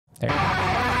There.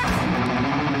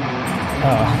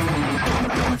 Oh.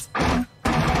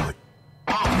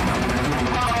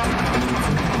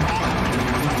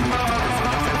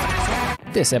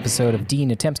 This episode of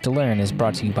Dean Attempts to Learn is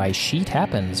brought to you by Sheet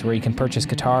Happens, where you can purchase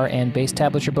guitar and bass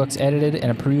tablature books edited and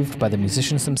approved by the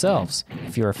musicians themselves.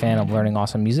 If you're a fan of learning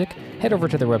awesome music, head over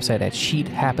to their website at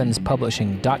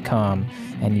sheethappenpublishing.com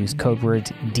and use code word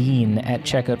DEAN at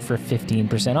checkout for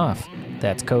 15% off.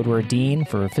 That's code word DEAN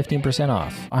for 15%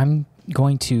 off. I'm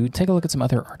going to take a look at some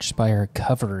other Archspire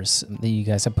covers that you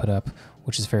guys have put up,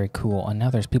 which is very cool. And now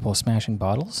there's people smashing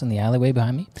bottles in the alleyway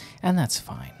behind me, and that's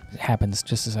fine. It happens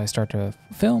just as I start to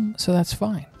film, so that's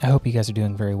fine. I hope you guys are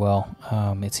doing very well.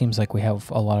 It seems like we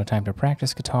have a lot of time to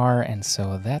practice guitar, and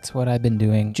so that's what I've been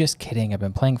doing. Just kidding, I've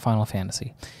been playing Final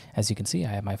Fantasy. As you can see, I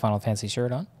have my Final Fantasy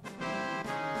shirt on.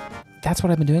 That's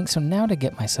what I've been doing. So now to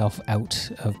get myself out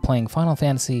of playing Final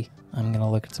Fantasy, I'm gonna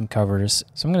look at some covers.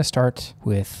 So I'm gonna start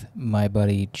with my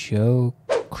buddy Joe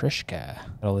Krishka.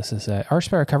 Well, this is an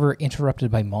Archspire cover interrupted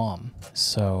by Mom.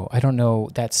 So I don't know,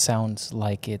 that sounds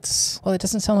like it's, well, it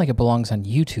doesn't sound like it belongs on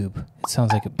YouTube. It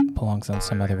sounds like it belongs on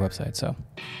some other website, so.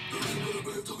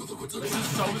 This is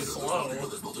so slow.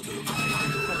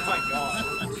 Oh my god.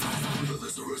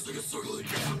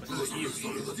 This is easy.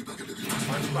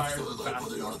 Archspire is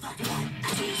fast enough.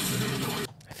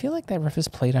 I feel like that riff is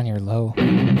played on your low.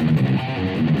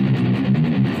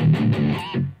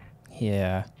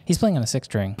 Yeah. He's playing on a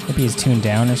 6-string. Maybe he's tuned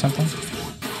down or something.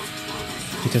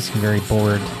 He does seem very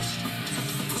bored.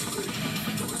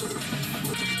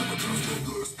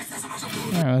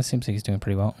 I don't know, it seems like he's doing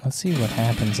pretty well. Let's see what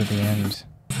happens at the end.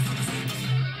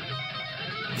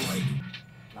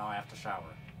 Now I have to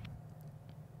shower.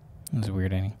 That was a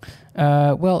weird ending.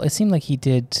 Well, it seemed like he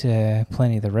did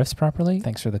plenty of the riffs properly.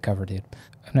 Thanks for the cover, dude.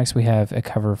 Up next we have a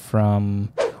cover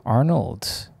from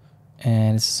Arnold.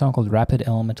 And it's a song called Rapid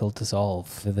Elemental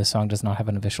Dissolve. This song does not have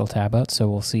an official tab out, so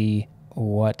we'll see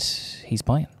what he's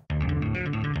playing.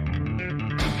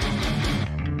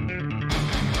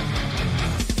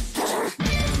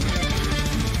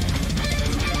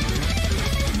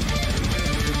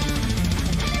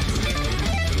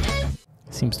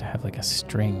 Seems to have like a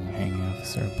string hanging off, it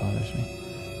sort of bothers me.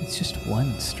 It's just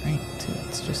one string, too.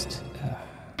 It's just...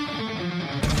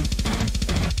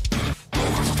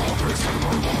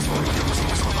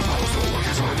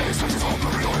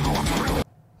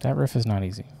 That riff is not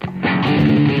easy.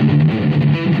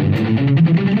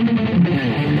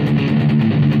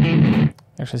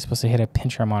 Actually supposed to hit a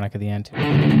pinch harmonic at the end.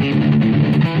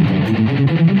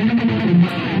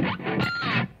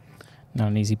 Not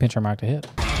an easy pinch harmonic to hit.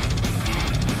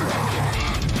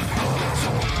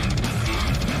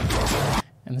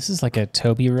 And this is like a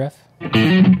Toby riff.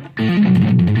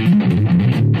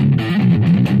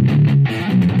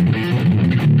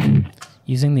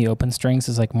 Using the open strings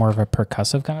is like more of a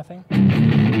percussive kind of thing.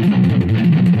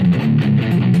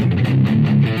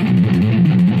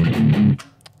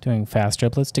 Doing fast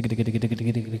triplets. It's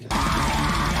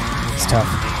tough.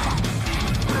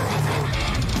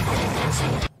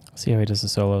 See how he does the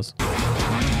solos.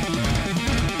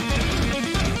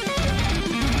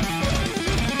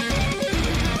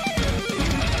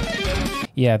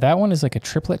 Yeah, that one is like a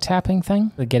triplet tapping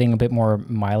thing. Getting a bit more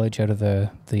mileage out of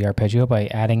the arpeggio by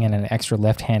adding in an extra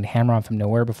left-hand hammer-on from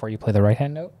nowhere before you play the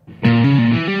right-hand note.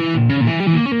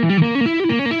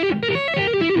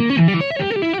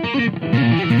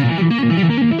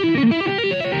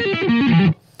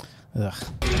 Ugh.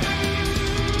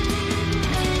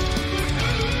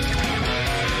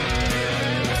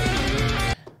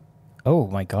 Oh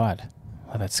my god.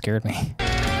 Oh, that scared me.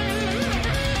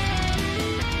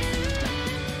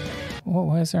 Well,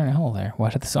 why is there an L there? Why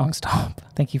did the song stop?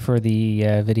 Thank you for the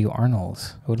video,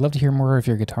 Arnold. I would love to hear more of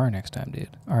your guitar next time,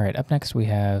 dude. All right, up next we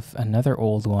have another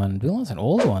old one. We lots of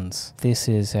old ones. This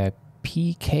is a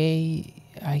iKen,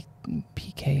 I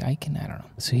don't know.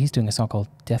 So he's doing a song called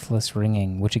Deathless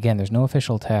Ringing, which again, there's no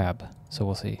official tab. So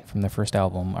we'll see. From the first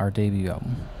album, our debut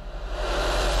album.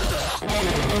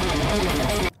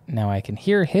 Now I can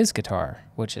hear his guitar,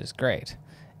 which is great.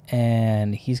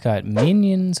 And he's got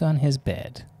minions on his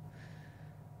bed.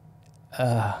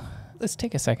 Let's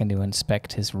take a second to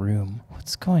inspect his room.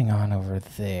 What's going on over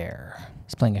there?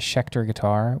 He's playing a Schecter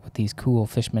guitar with these cool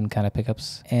Fishman kind of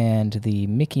pickups and the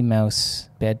Mickey Mouse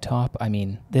bed top. I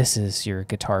mean, this is your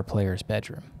guitar player's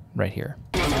bedroom right here.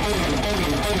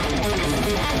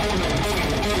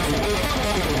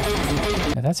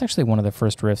 Now, that's actually one of the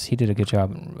first riffs. He did a good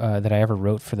job that I ever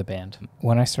wrote for the band.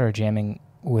 When I started jamming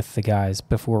with the guys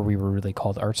before we were really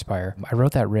called Archspire, I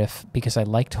wrote that riff because I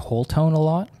liked whole tone a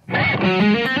lot.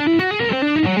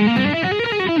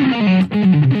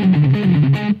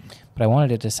 but I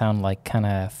wanted it to sound like kind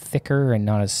of thicker and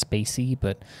not as spacey.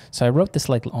 But so I wrote this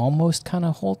like almost kind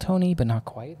of whole tony, but not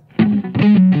quite.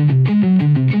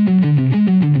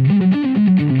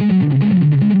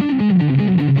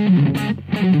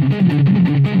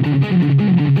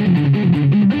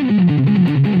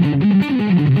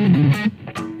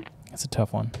 That's a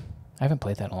tough one. I haven't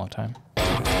played that in a long time.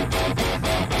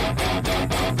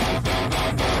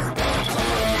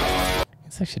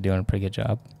 It's actually doing a pretty good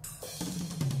job.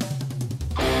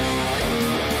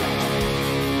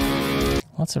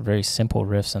 Lots of very simple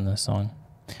riffs in this song.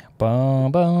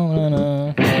 Bum, bum, na,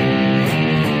 na.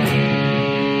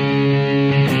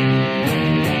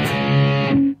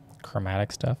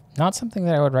 Chromatic stuff. Not something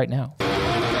that I would write now.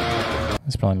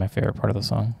 That's probably my favorite part of the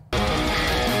song.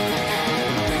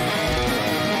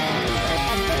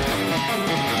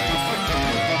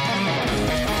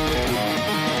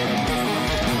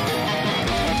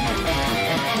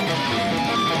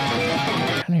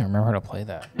 I don't even remember how to play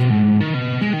that.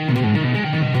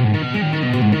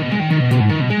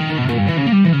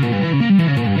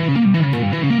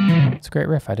 It's a great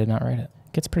riff. I did not write it.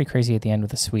 It gets pretty crazy at the end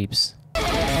with the sweeps.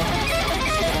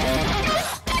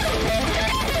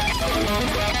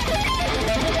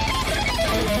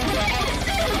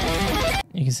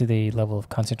 You can see the level of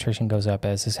concentration goes up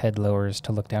as his head lowers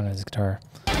to look down at his guitar.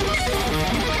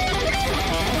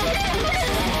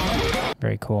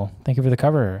 Very cool. Thank you for the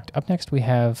cover. Up next we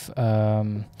have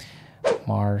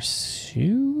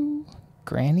Marsouille,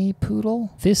 Granny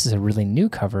Poodle. This is a really new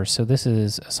cover, so this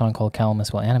is a song called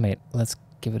Calamus Will Animate. Let's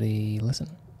give it a listen.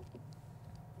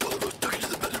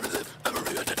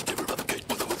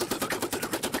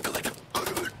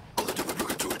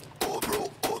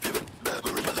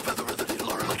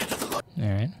 All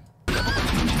right.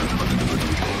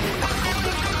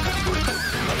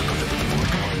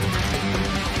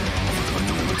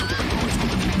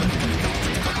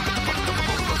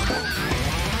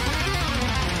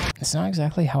 It's not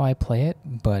exactly how I play it,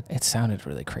 but it sounded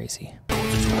really crazy. I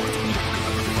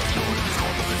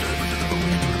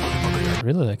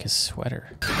really like his sweater.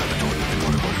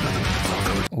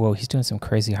 Whoa, he's doing some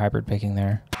crazy hybrid picking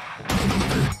there.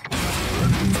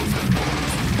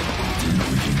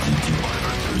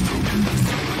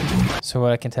 So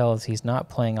what I can tell is he's not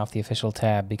playing off the official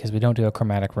tab because we don't do a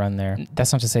chromatic run there.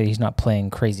 That's not to say he's not playing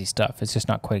crazy stuff. It's just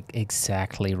not quite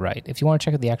exactly right. If you want to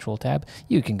check out the actual tab,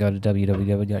 you can go to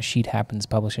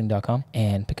www.sheethappenspublishing.com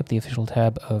and pick up the official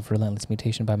tab of Relentless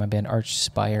Mutation by my band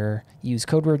Archspire. Use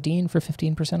code word Dean for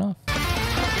 15% off.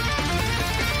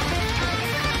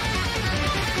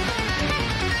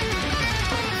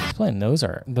 He's playing those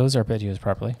arpeggios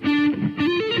properly.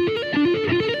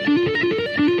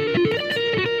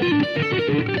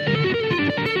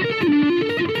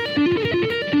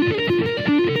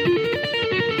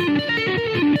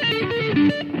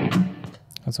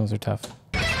 Those ones are tough.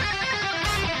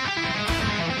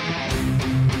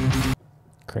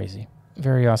 Crazy.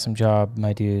 Very awesome job,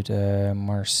 my dude,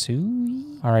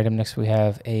 Marsouille. All right, up next we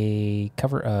have a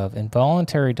cover of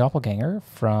Involuntary Doppelganger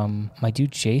from my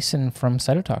dude Jason from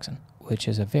Cytotoxin, which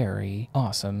is a very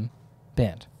awesome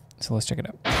band. So let's check it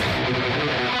out.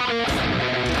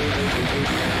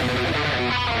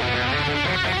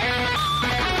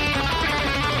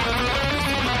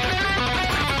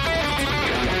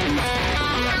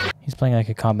 He's playing like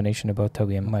a combination of both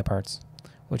Toby and my parts,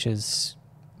 which is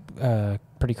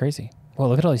pretty crazy. Whoa,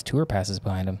 look at all these tour passes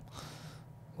behind him.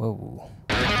 Whoa.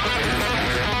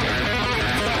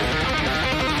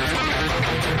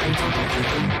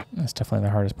 That's definitely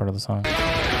the hardest part of the song.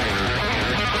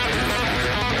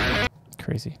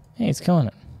 Crazy. Hey, he's killing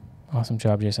it. Awesome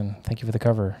job, Jason. Thank you for the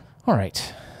cover. All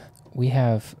right. We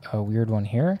have a weird one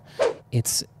here.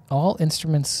 It's all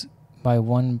instruments by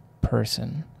one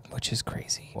person, which is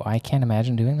crazy. Well, I can't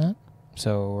imagine doing that,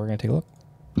 so we're going to take a look.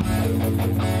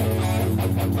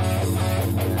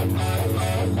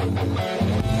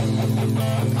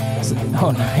 Oh,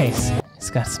 nice.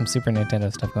 It's got some Super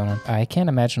Nintendo stuff going on. I can't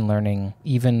imagine learning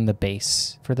even the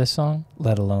bass for this song,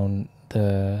 let alone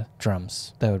the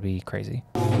drums. That would be crazy.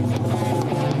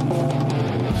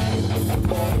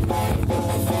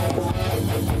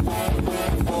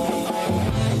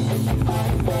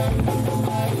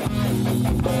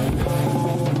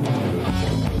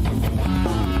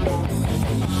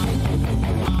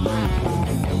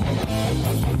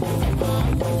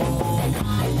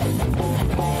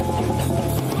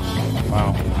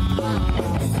 Wow.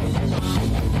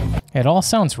 It all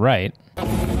sounds right.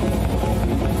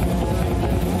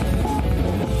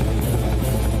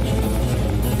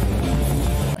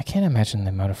 I can't imagine the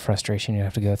amount of frustration you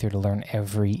have to go through to learn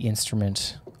every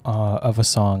instrument of a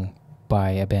song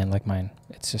by a band like mine.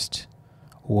 It's just,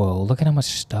 whoa, look at how much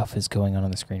stuff is going on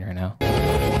the screen right now.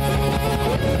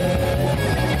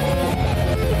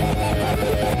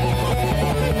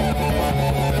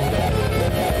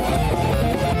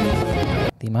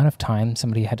 The amount of time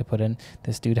somebody had to put in,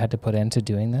 this dude had to put into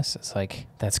doing this, it's like,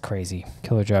 that's crazy.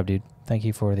 Killer job, dude. Thank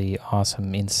you for the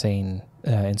awesome, insane,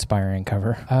 inspiring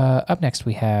cover. Up next,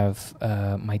 we have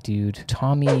my dude,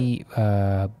 Tommy.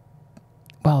 Well,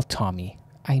 Tommy.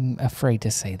 I'm afraid to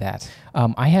say that.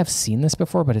 I have seen this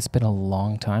before, but it's been a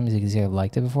long time. As you can see, I've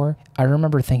liked it before. I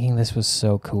remember thinking this was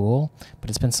so cool,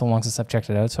 but it's been so long since I've checked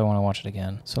it out, so I want to watch it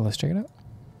again. So let's check it out.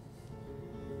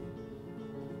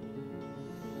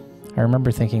 I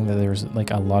remember thinking that there's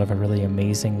like a lot of really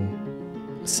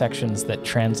amazing sections that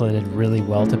translated really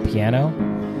well to piano,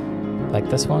 like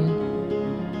this one,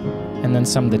 and then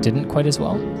some that didn't quite as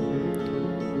well.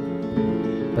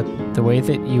 But the way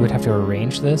that you would have to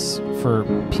arrange this for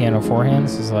piano four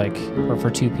hands is like, or for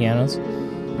two pianos,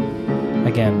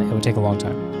 again, it would take a long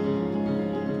time.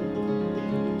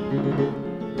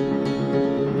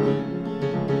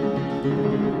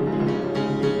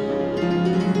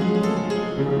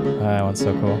 That one's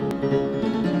so cool.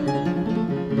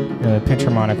 The pitch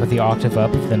harmonic with the octave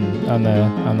up then on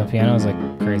the piano is like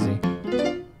crazy.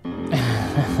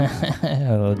 A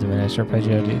little diminished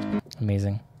arpeggio, dude.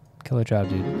 Amazing. Killer job,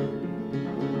 dude.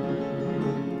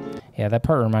 Yeah, that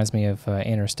part reminds me of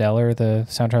Interstellar, the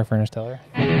soundtrack for Interstellar.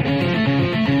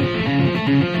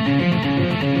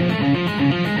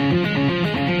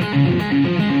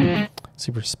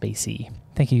 Super spacey.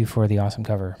 Thank you for the awesome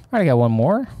cover. All right, I got one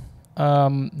more.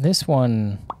 This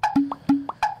one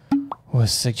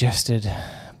was suggested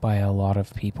by a lot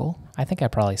of people. I think I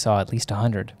probably saw at least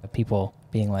 100 people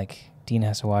being like, Dean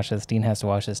has to watch this, Dean has to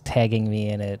watch this, tagging me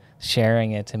in it,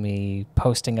 sharing it to me,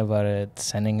 posting about it,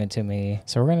 sending it to me.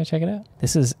 So we're going to check it out.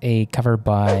 This is a cover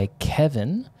by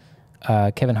Kevin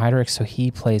Heidrich. So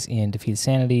he plays in Defeated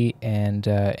Sanity, and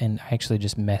I actually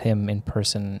just met him in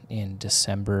person in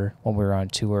December when we were on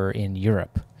tour in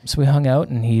Europe. So we hung out,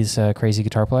 and he's a crazy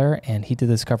guitar player, and he did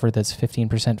this cover that's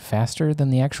 15% faster than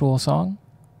the actual song.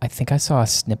 I think I saw a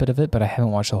snippet of it, but I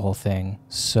haven't watched the whole thing.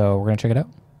 So we're going to check it out.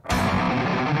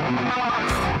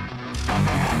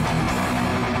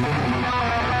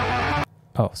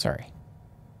 Oh, sorry.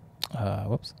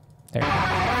 Whoops. There.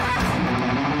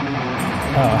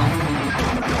 Oh.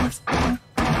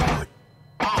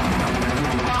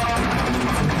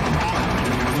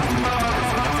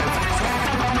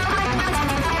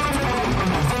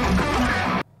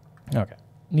 Okay.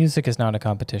 Music is not a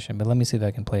competition, but let me see if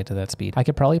I can play it to that speed. I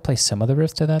could probably play some of the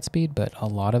riffs to that speed, but a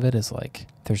lot of it is like,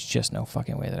 there's just no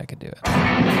fucking way that I could do it.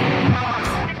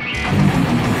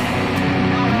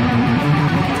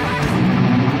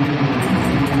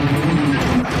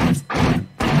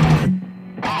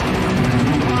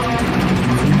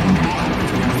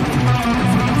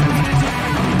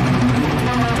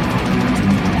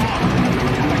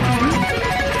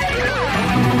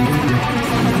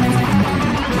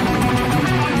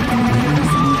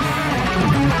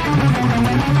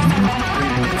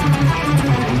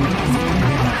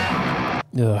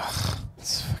 Ugh,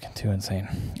 it's fucking too insane.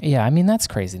 Yeah, I mean, that's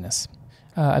craziness.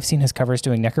 I've seen his covers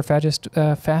doing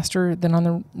Necrophagist faster than on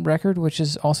the record, which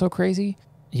is also crazy.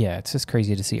 Yeah, it's just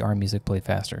crazy to see our music play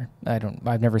faster.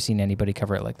 I've never seen anybody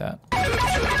cover it like that.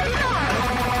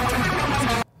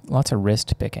 Lots of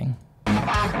wrist picking.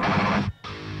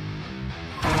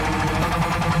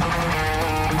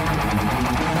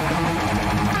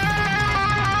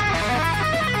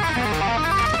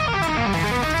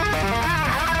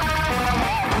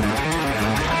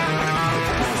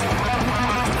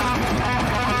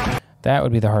 That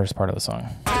would be the hardest part of the song.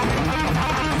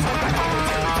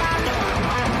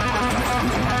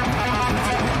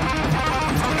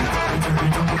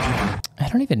 I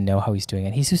don't even know how he's doing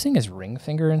it. He's using his ring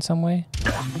finger in some way.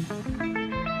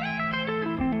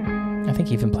 I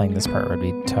think even playing this part would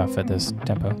be tough at this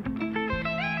tempo.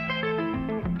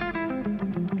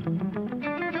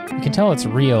 You can tell it's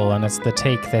real, and it's the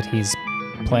take that he's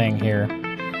playing here.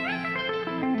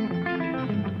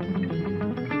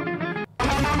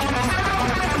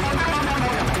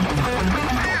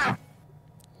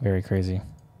 Very crazy.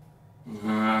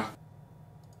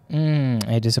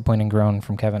 A disappointing groan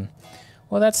from Kevin.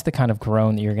 Well, that's the kind of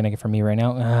groan that you're going to get from me right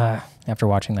now after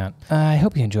watching that. I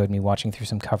hope you enjoyed me watching through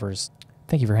some covers.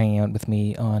 Thank you for hanging out with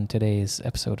me on today's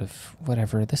episode of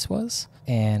whatever this was.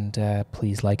 And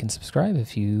please like and subscribe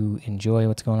if you enjoy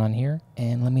what's going on here.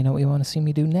 And let me know what you want to see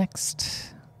me do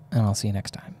next. And I'll see you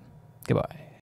next time. Goodbye.